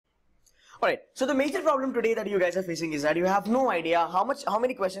Alright, so the major problem today that you guys are facing is that you have no idea how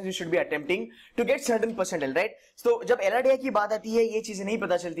many questions you should be attempting to get certain percentile, right? So जब LRDI की बात आती है ये चीजें नहीं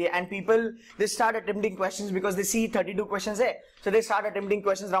पता चलती है, and people they start attempting questions because they see 32 questions है, so they start attempting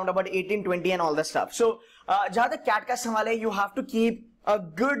questions around about 18, 20 and all that stuff. So जहाँ तक CAT का सवाल है, you have to keep a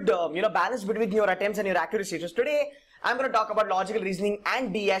good balance between your attempts and your accuracy. So today I'm going to talk about logical reasoning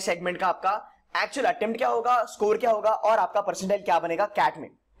and DI segment का आपका actual attempt क्या होगा, score क्या होगा और आपका percentile क्या बनेगा CAT में.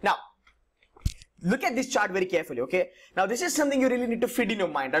 Now look at this chart very carefully, okay? Now this is something you really need to feed in your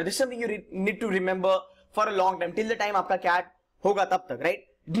mind, or this is something you need to remember for a long time, till the time आपका CAT होगा तब तक, right?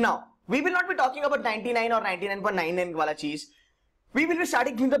 Now we will not be talking about 99 or 99.99 वाला चीज. We will be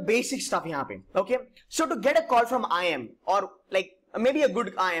starting with the basic stuff यहाँ पे, okay? So to get a call from IM or like maybe a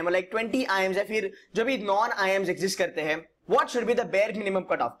good IM or like 20 IMs या फिर जो भी non IMs exist करते हैं, what should be the bare minimum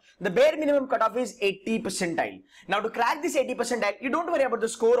cutoff? The bare minimum cutoff is 80 percentile. Now to crack this 80 percentile, you don't worry about the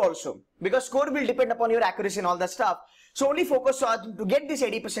score also, because score will depend upon your accuracy and all that stuff. So only focus on to get this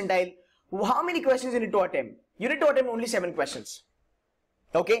 80 percentile. How many questions you need to attempt? You need to attempt only 7 questions.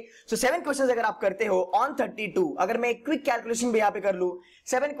 Okay, so 7 questions अगर आप करते हो on 32, अगर मैं एक quick calculation भी यहाँ पे कर लूँ,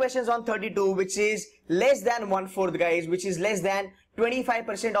 7 questions on 32, which is less than 1/4 guys, which is less than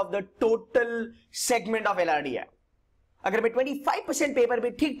 25% of the total segment of LRDI. अगर मैं 25% पेपर पे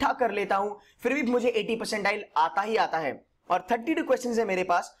ठीक ठाक कर लेता हूं, फिर भी मुझे 80 परसेंटाइल आता ही आता है. और 32 क्वेश्चंस है मेरे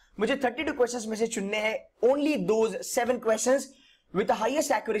पास, मुझे 32 क्वेश्चंस में से चुनने हैं only those 7 questions with the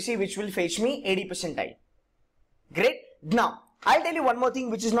highest accuracy which will fetch me 80 percentile. Great. Now I'll tell you one more thing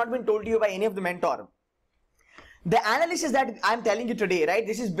which is not been told to you by any of the mentor. The analysis that I'm telling you today, right,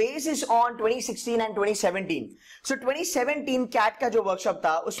 this is based on 2016 and 2017. So 2017 CAT का जो workshop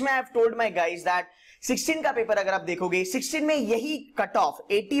था, उसमें I've told my guys that 16 का paper अगर आप देखोगे, 16 में यही कट ऑफ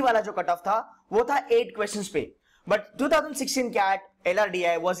 80 वाला जो कट ऑफ था वो था 8 क्वेश्चंस पे. But 2016 CAT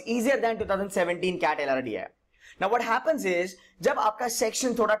LRDI was easier than 2017 CAT LRDI. Now what happens is, जब आपका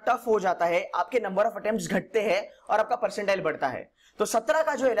सेक्शन थोड़ा टफ हो जाता है, आपके नंबर ऑफ अटेम्प्ट्स घटते हैं और आपका परसेंटाइल बढ़ता है. तो 17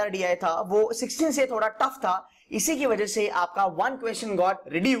 का जो LRDI था वो 16 से थोड़ा टफ था, इसी की वजह से आपका 1 क्वेश्चन गॉट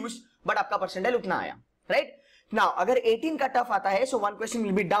रिड्यूस्ड बट आपका परसेंटाइल उतना आया, राइट? नाउ अगर 18 का टफ आता है, सो 1 क्वेश्चन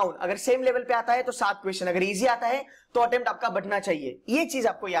विल बी डाउन. अगर सेम लेवल पे आता है तो 7 क्वेश्चन. अगर इजी आता है तो अटेम्प्ट आपका बढ़ना चाहिए. ये चीज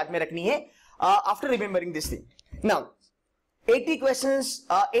आपको याद में रखनी है after remembering this thing. Now 80 questions,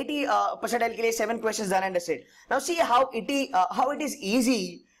 80 percentile के लिए 7 questions done and that's it. Now see how it is easy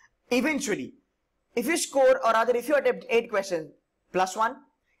eventually. If you score or rather if you attempt 8 questions plus 1,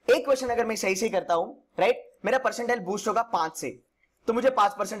 एक क्वेश्चन अगर मैं सही से करता हूं, राइट, मेरा परसेंटाइल बूस्ट होगा 5 से, तो मुझे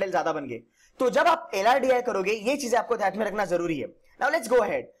 5 परसेंटाइल ज्यादा बन गए. तो जब आप LRDI करोगे, ये चीजें आपको ध्यान में रखना जरूरी है. Now let's go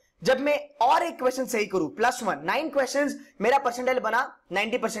ahead. जब मैं और एक क्वेश्चन सही करूं प्लस 1, 9 क्वेश्चंस, मेरा परसेंटाइल बना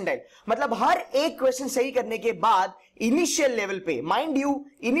 90 परसेंटाइल. मतलब हर एक क्वेश्चन सही करने के बाद इनिशियल लेवल पे, माइंड यू,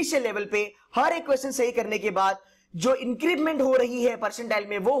 इनिशियल लेवल पे हर एक क्वेश्चन सही करने के बाद जो इंक्रीमेंट हो रही है परसेंटाइल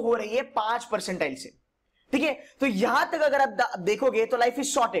में, वो हो रही है 5 परसेंटाइल से. ठीक है, तो यहां तक अगर आप देखोगे तो life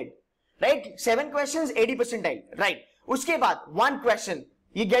is sorted, right? 7 questions 80 percentile, right. उसके बाद 1 question,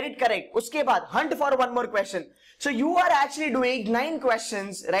 you get it correct. उसके बाद hunt for one more question. So you are actually doing 9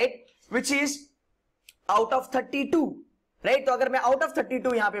 questions, right? Which is out of 32, right? तो अगर मैं out of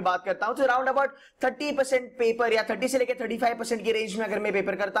 32 यहाँ पे बात करता हूँ, तो around about 30% पेपर या 30 से लेके 35% की रेंज में अगर मैं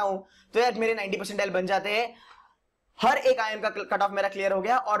पेपर करता हूँ, तो यार मेरे 90 परसेंटाइल बन जाते हैं. हर एक IM का कट ऑफ मेरा क्लियर हो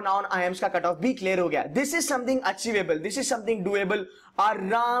गया और नॉन IMs का कट ऑफ भी क्लियर हो गया. This is something achievable, this is something doable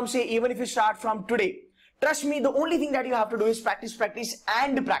आराम से, even if you start from today. Trust me, the only thing that you have to do is practice, practice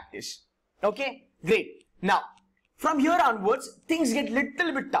and practice. Okay, great. Now, from here onwards, things get little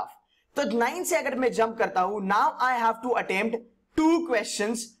bit tough. तो 9 से अगर मैं jump करता हूं, now I have to attempt 2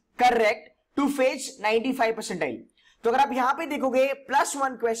 questions correct to fetch 95 percentile. तो अगर आप यहां पे देखोगे, plus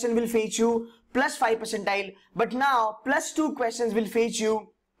 1 question will fetch you plus 5 percentile, but now plus 2 questions will fetch you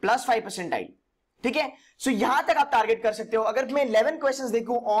plus 5 percentile. ठीक है, सो यहां तक आप टारगेट कर सकते हो. अगर मैं 11 क्वेश्चंस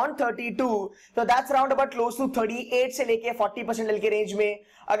देखूं ऑन 32, तो that's around about close to 38 से लेके 40 परसेंटाइल के रेंज में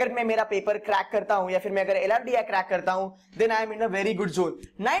अगर मैं मेरा पेपर क्रैक करता हूं या फिर मैं अगर LRDI क्रैक करता हूं, then I am in a very good zone.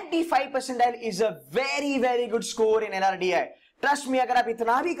 95 percentile is a very very good score in LRDI. Trust me, अगर आप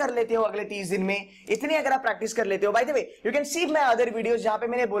इतना भी कर लेते हो अगले 30 दिन में, इतनी अगर आप प्रैक्टिस कर लेते हो, by the way you can see my other videos जहां पे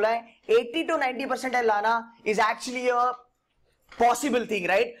मैंने बोला है 80 to 90 परसेंटाइल लाना is actually a possible thing,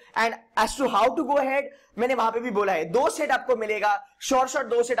 right? And as to how to go ahead, मैंने वहां पे भी बोला है 2 सेट आपको मिलेगा, शॉर्ट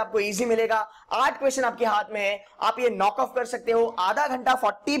 2 सेट आपको इजी मिलेगा. 8 क्वेश्चन आपके हाथ में है, आप ये नॉक ऑफ कर सकते हो. आधा घंटा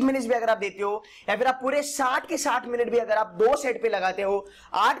 40 मिनट्स भी अगर आप देते हो, या फिर आप पूरे 60 के 60 मिनट भी अगर आप 2 सेट पे लगाते हो,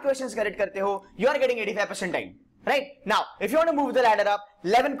 8 क्वेश्चन करेक्ट करते हो, you are getting 85 percentile, right? Now if you want to move the ladder up,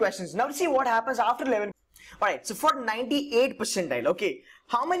 11 questions. Now see what happens after 11. Alright, so for 98 percentile, okay,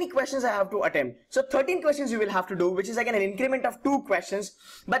 how many questions I have to attempt? So 13 questions you will have to do, which is again an increment of 2 questions,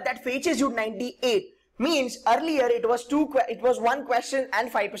 but that fetches you 98. Means earlier it was 1 question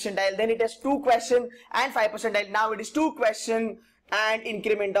and 5 percentile, then it is 2 question and 5 percentile, now it is 2 question and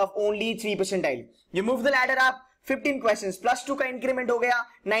increment of only 3 percentile. You move the ladder up, 15 questions plus 2 का increment हो गया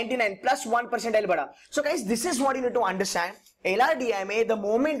 99 plus 1 percentile बढ़ा. So guys, this is what you need to understand. LRDI में the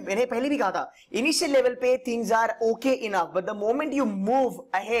moment, मैंने पहले भी कहा था, initial level पे things are okay enough, but the moment you move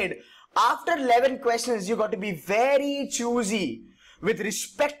ahead after 11 questions you got to be very choosy with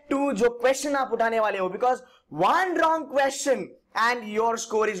respect to जो question आप उठाने वाले हो, because one wrong question and your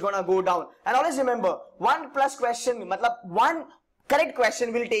score is gonna go down. And always remember, 1 plus question मतलब 1 correct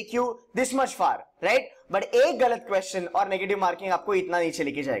question will take you this much far, right? But एक गलत question और negative marking आपको इतना नीचे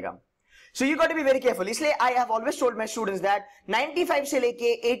लेके जाएगा. So you got to be very careful. इसलिए I have always told my students that 95 से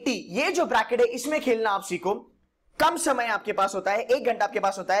लेके 80 ये जो bracket है इसमें खेलना आप सीखो. कम समय आपके पास होता है, 1 घंटा आपके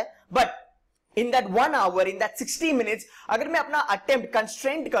पास होता है, but in that 1 hour, in that 60 minutes, अगर मैं अपना attempt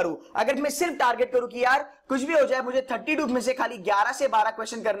constraint करूं, अगर मैं सिर्फ टारगेट करूं कि यार कुछ भी हो जाए मुझे 32 में से खाली 11 से 12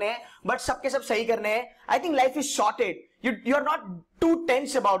 क्वेश्चन करने हैं, बट सबके सब सही करने हैं, I think life is sorted. You are not too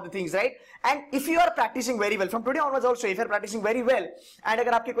tense about the things, right? And if you are practicing very well from today onwards also, if you are practicing very well and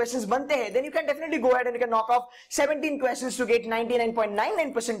अगर आपके questions बनते हैं, then you can definitely go ahead and you can knock off 17 questions to get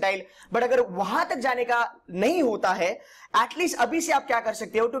 99.99 percentile. But अगर वहां तक जाने का नहीं होता है, at least अभी से आप क्या कर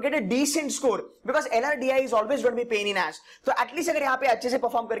सकते हो to get a decent score, because LRDI is always going to be pain in ass. तो at least अगर यहाँ पे अच्छे से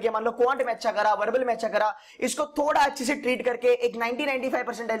परफॉर्म करके, मान लो क्वांट में अच्छा करा, वर्बल में अच्छा करा, इसको थोड़ा अच्छे से ट्रीट करके एक 90-95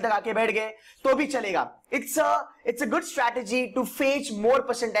 percentile तक आके बैठ गए तो भी चलेगा. It's a good strategy to fetch more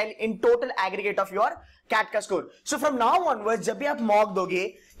percentile in total aggregate of your CAT का score. So from now onwards जब भी आप mock दोगे,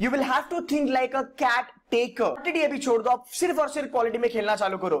 you will have to think like a CAT taker. quantity अभी छोड़ दो, आप सिर्फ और सिर्फ क्वालिटी में खेलना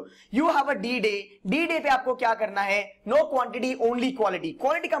चालू करो. You have a D-Day पे आपको क्या करना है? No quantity, only quality.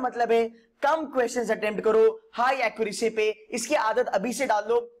 Quality का मतलब है कम क्वेश्चंस अटेम्प्ट करो, हाई एक्यूरेसी पे. इसकी आदत अभी से डाल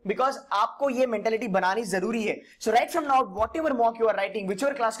लो, बिकॉज आपको ये मेंटेलिटी बनानी जरूरी है. सो right from now whatever mock you are writing,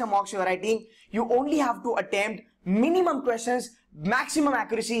 whichever class का मॉक्स you are writing, you only have to attempt minimum questions, maximum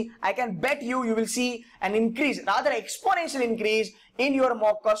accuracy. I can bet you will see an increase, rather exponential increase in your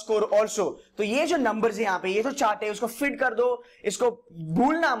mock का score also. तो ये जो numbers है यहाँ पे, ये जो chart है, उसको fit कर दो, इसको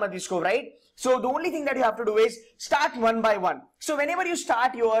भूलना मत इसको, right? So the only thing that you have to do is start one by one. So whenever you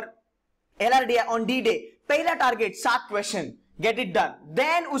start your LRDI on D-Day, पहला target 7 question, get it done.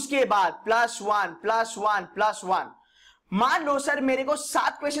 Then उसके बाद +1 +1 +1. मान लो सर मेरे को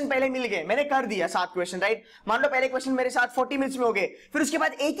 7 क्वेश्चन पहले मिल गए, मैंने कर दिया 7 क्वेश्चन, राइट? मान लो पहले क्वेश्चन मेरे साथ 40 मिनट्स में हो गए, फिर उसके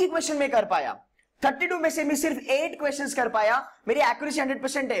बाद एक ही क्वेश्चन में कर पाया, 32 में से मैं सिर्फ 8 क्वेश्चंस कर पाया, मेरी एक्यूरेसी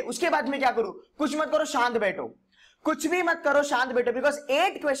 100% है. उसके बाद मैं क्या करूं? कुछ मत करो, शांत बैठो, कुछ भी मत करो, शांत बैठो, बिकॉज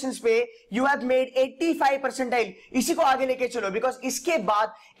 8 क्वेश्चंस पे यू हैव मेड 85 परसेंटाइल. इसी को आगे लेके चलो, बिकॉज इसके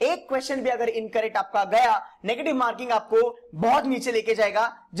बाद एक क्वेश्चन भी अगर इनकरेक्ट आपका गया, नेगेटिव मार्किंग आपको बहुत नीचे लेके जाएगा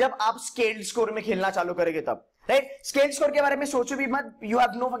जब आप स्केल्ड स्कोर में खेलना चालू करेंगे तब, राइट? स्केल स्कोर के बारे में सोचो भी मत. You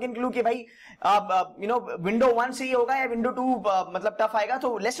have no fucking clue कि भाई यू नो विंडो 1 सही होगा या विंडो 2 मतलब टफ आएगा.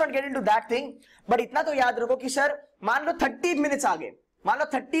 तो let's not get into that thing, but इतना तो याद रखो कि सर मान लो 30 मिनट्स आ गए, मान लो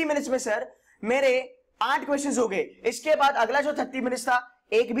 30 मिनट्स में सर मेरे 8 क्वेश्चंस हो गए. इसके बाद अगला जो 30 मिनट्स था,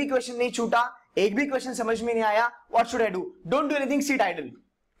 एक भी क्वेश्चन नहीं छूटा, एक भी क्वेश्चन समझ में नहीं आया. What should I do? Don't do anything, sit idle,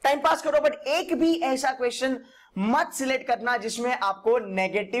 time pass करो, बट एक भी ऐसा क्वेश्चन मत सिलेक्ट करना जिसमें आपको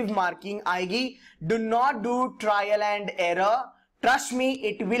नेगेटिव मार्किंग आएगी. Do not do trial and error. Trust me,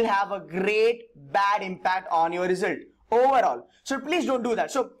 it will have a great bad impact on your result overall. So please don't do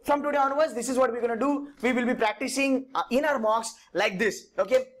that. So from today onwards, this is what we're going to do. We will be practicing in our mocks like this.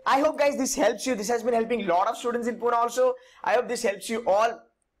 Okay, I hope guys this helps you. This has been helping a lot of students in Pune also. I hope this helps you all.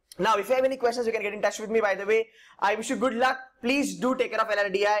 Now if you have any questions, you can get in touch with me. By the way, I wish you good luck. Please do take care of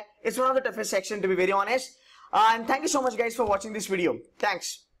LRDI. It's one of the toughest section, to be very honest. And thank you so much guys for watching this video.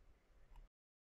 Thanks.